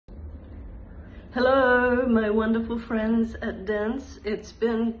Hello, my wonderful friends at Dentzz. It's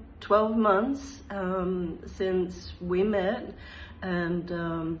been 12 months since we met,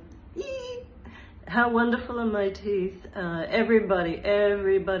 and how wonderful are my teeth.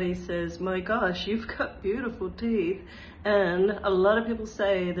 Everybody says, my gosh, you've got beautiful teeth. And a lot of people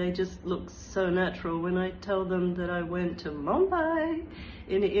say they just look so natural when I tell them that I went to Mumbai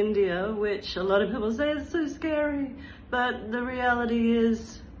in India, which a lot of people say is so scary. But the reality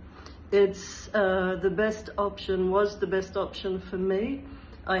is, it's the best option, was the best option for me.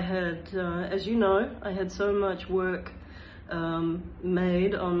 I had, as you know, I had so much work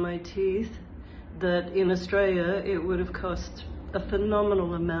made on my teeth that in Australia it would have cost a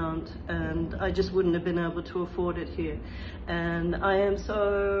phenomenal amount, and I just wouldn't have been able to afford it here. And I am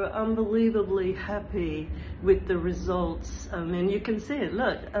so unbelievably happy with the results. I mean, you can see it,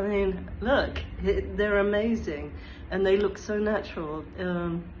 look, they're amazing and they look so natural.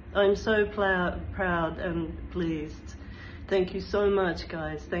 I'm so proud and pleased. Thank you so much,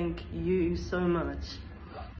 guys. Thank you so much.